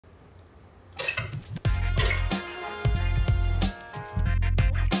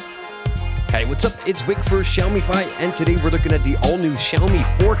Hey, what's up? It's Wick for Xiaomify, and today we're looking at the all-new Xiaomi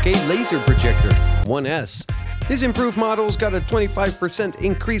 4K laser projector 1S. This improved model's got a 25%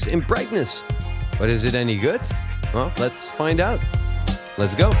 increase in brightness. But is it any good? Well, let's find out.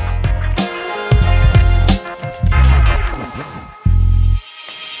 Let's go.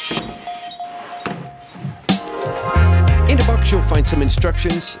 In the box, you'll find some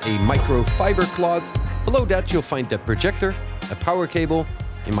instructions, a microfiber cloth. Below that, you'll find the projector, a power cable,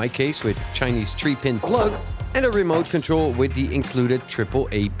 in my case with Chinese 3-pin plug, and a remote control with the included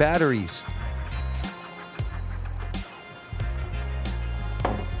AAA batteries.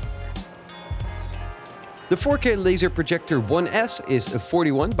 The 4K laser projector 1S is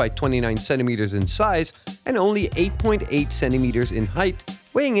 41 by 29 centimeters in size and only 8.8 centimeters in height,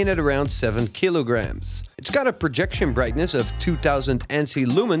 weighing in at around 7 kilograms. It's got a projection brightness of 2000 ANSI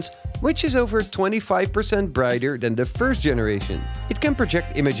lumens, which is over 25% brighter than the first generation. It can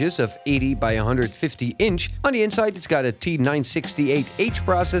project images of 80 by 150 inch. On the inside, it's got a T968H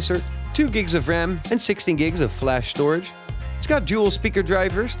processor, 2 gigs of RAM, and 16 gigs of flash storage. It's got dual speaker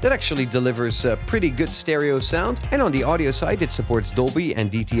drivers that actually delivers pretty good stereo sound, and on the audio side it supports Dolby and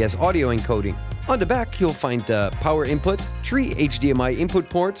DTS audio encoding. On the back you'll find the power input, 3 HDMI input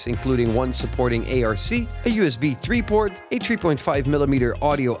ports including one supporting ARC, a USB 3 port, a 3.5mm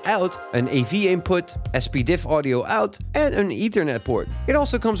audio out, an AV input, SPDIF audio out, and an Ethernet port. It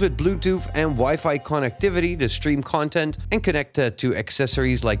also comes with Bluetooth and Wi-Fi connectivity to stream content and connect to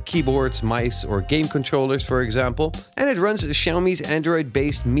accessories like keyboards, mice, or game controllers, for example, and it runs Xiaomi's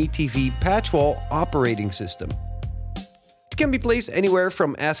Android-based MiTv Patchwall operating system. It can be placed anywhere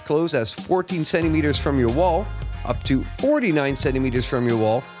from as close as 14 centimeters from your wall up to 49 centimeters from your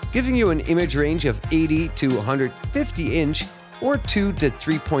wall, giving you an image range of 80 to 150 inch or 2 to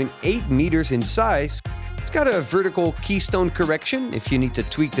 3.8 meters in size. It's got a vertical keystone correction if you need to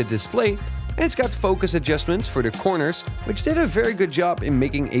tweak the display, and it's got focus adjustments for the corners, which did a very good job in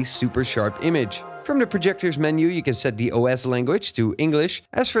making a super sharp image. From the projector's menu, you can set the OS language to English.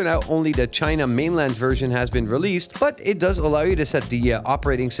 As for now, only the China mainland version has been released, but it does allow you to set the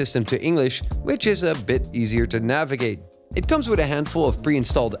operating system to English, which is a bit easier to navigate. It comes with a handful of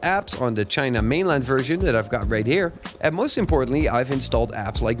pre-installed apps on the China mainland version that I've got right here, and most importantly, I've installed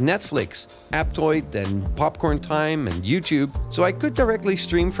apps like Netflix, Aptoide, and Popcorn Time, and YouTube, so I could directly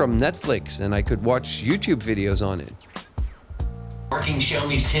stream from Netflix and I could watch YouTube videos on it. Marking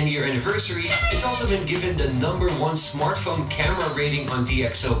Xiaomi's 10-year anniversary, it's also been given the #1 smartphone camera rating on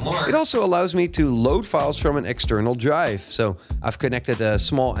DxOMark. It also allows me to load files from an external drive, so I've connected a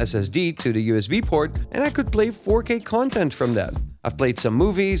small SSD to the USB port and I could play 4K content from that. I've played some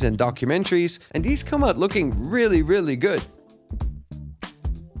movies and documentaries, and these come out looking really good.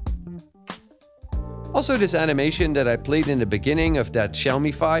 Also, this animation that I played in the beginning of that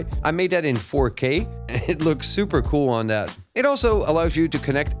Xiaomify, I made that in 4K and it looks super cool on that. It also allows you to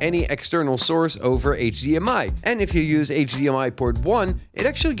connect any external source over HDMI, and if you use HDMI port 1, it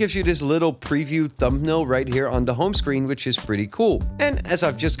actually gives you this little preview thumbnail right here on the home screen, which is pretty cool. And as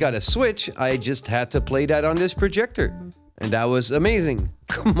I've just got a Switch, I just had to play that on this projector. And that was amazing.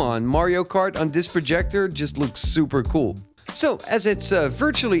 Come on, Mario Kart on this projector just looks super cool. So, as it's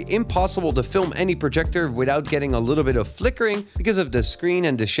virtually impossible to film any projector without getting a little bit of flickering because of the screen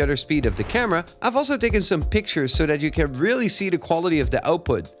and the shutter speed of the camera, I've also taken some pictures so that you can really see the quality of the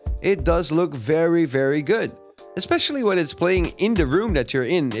output. It does look very good. Especially when it's playing in the room that you're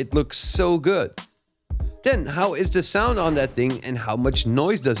in, it looks so good. Then, how is the sound on that thing and how much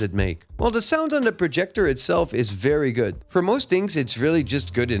noise does it make? Well, the sound on the projector itself is very good. For most things, it's really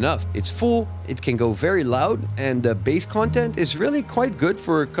just good enough. It's full, it can go very loud, and the bass content is really quite good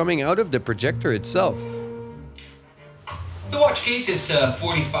for coming out of the projector itself. The watch case is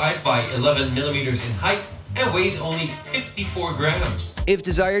 45 by 11 millimeters in height and weighs only 54 grams. If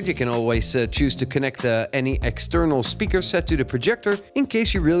desired, you can always choose to connect any external speaker set to the projector in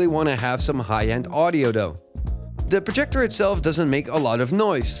case you really want to have some high-end audio though. The projector itself doesn't make a lot of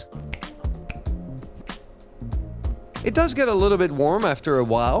noise. It does get a little bit warm after a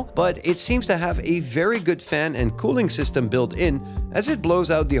while, but it seems to have a very good fan and cooling system built in as it blows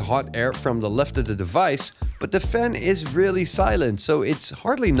out the hot air from the left of the device, but the fan is really silent, so it's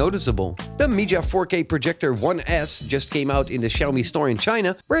hardly noticeable. The MiTv 4K Projector 1S just came out in the Xiaomi store in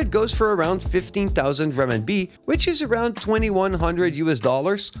China, where it goes for around 15,000 RMB, which is around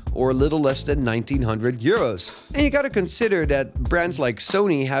 $2,100 or a little less than 1,900 euros. And you gotta consider that brands like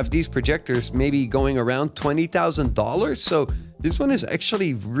Sony have these projectors maybe going around $20,000, so this one is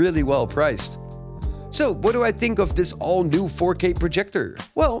actually really well priced. So what do I think of this all new 4K projector?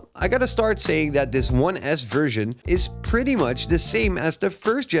 Well, I gotta start saying that this 1S version is pretty much the same as the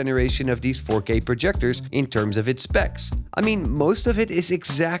first generation of these 4K projectors in terms of its specs. I mean, most of it is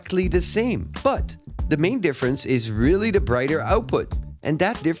exactly the same, but the main difference is really the brighter output. And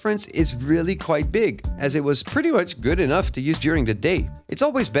that difference is really quite big, as it was pretty much good enough to use during the day. It's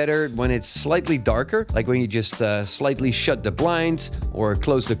always better when it's slightly darker, like when you just slightly shut the blinds or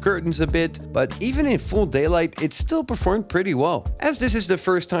close the curtains a bit, but even in full daylight, it still performed pretty well. As this is the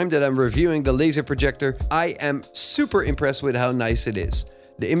first time that I'm reviewing the laser projector, I am super impressed with how nice it is.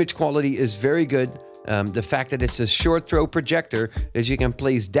 The image quality is very good. The fact that it's a short throw projector that you can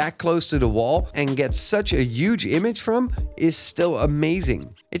place that close to the wall and get such a huge image from is still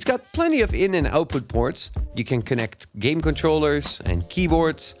amazing. It's got plenty of in and output ports. You can connect game controllers and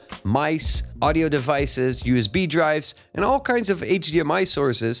keyboards, mice, audio devices, USB drives, and all kinds of HDMI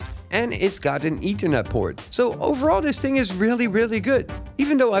sources, and it's got an Ethernet port. So overall, this thing is really good.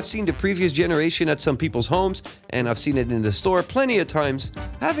 Even though I've seen the previous generation at some people's homes, and I've seen it in the store plenty of times,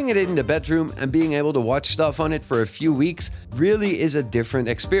 having it in the bedroom and being able to watch stuff on it for a few weeks really is a different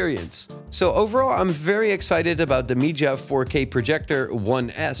experience. So overall, I'm very excited about the MiTv 4K Projector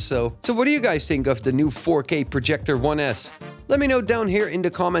 1S. So what do you guys think of the new 4K Projector 1S? Let me know down here in the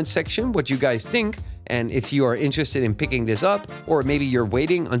comment section what you guys think, and if you are interested in picking this up, or maybe you're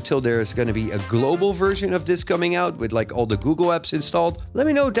waiting until there's going to be a global version of this coming out with like all the Google apps installed. Let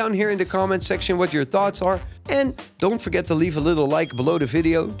me know down here in the comment section what your thoughts are, and don't forget to leave a little like below the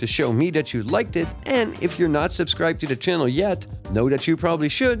video to show me that you liked it. And if you're not subscribed to the channel yet, know that you probably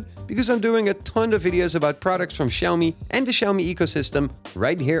should, because I'm doing a ton of videos about products from Xiaomi and the Xiaomi ecosystem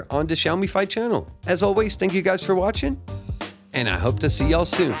right here on the Xiaomify channel. As always, thank you guys for watching, and I hope to see y'all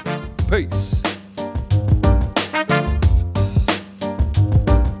soon. Peace!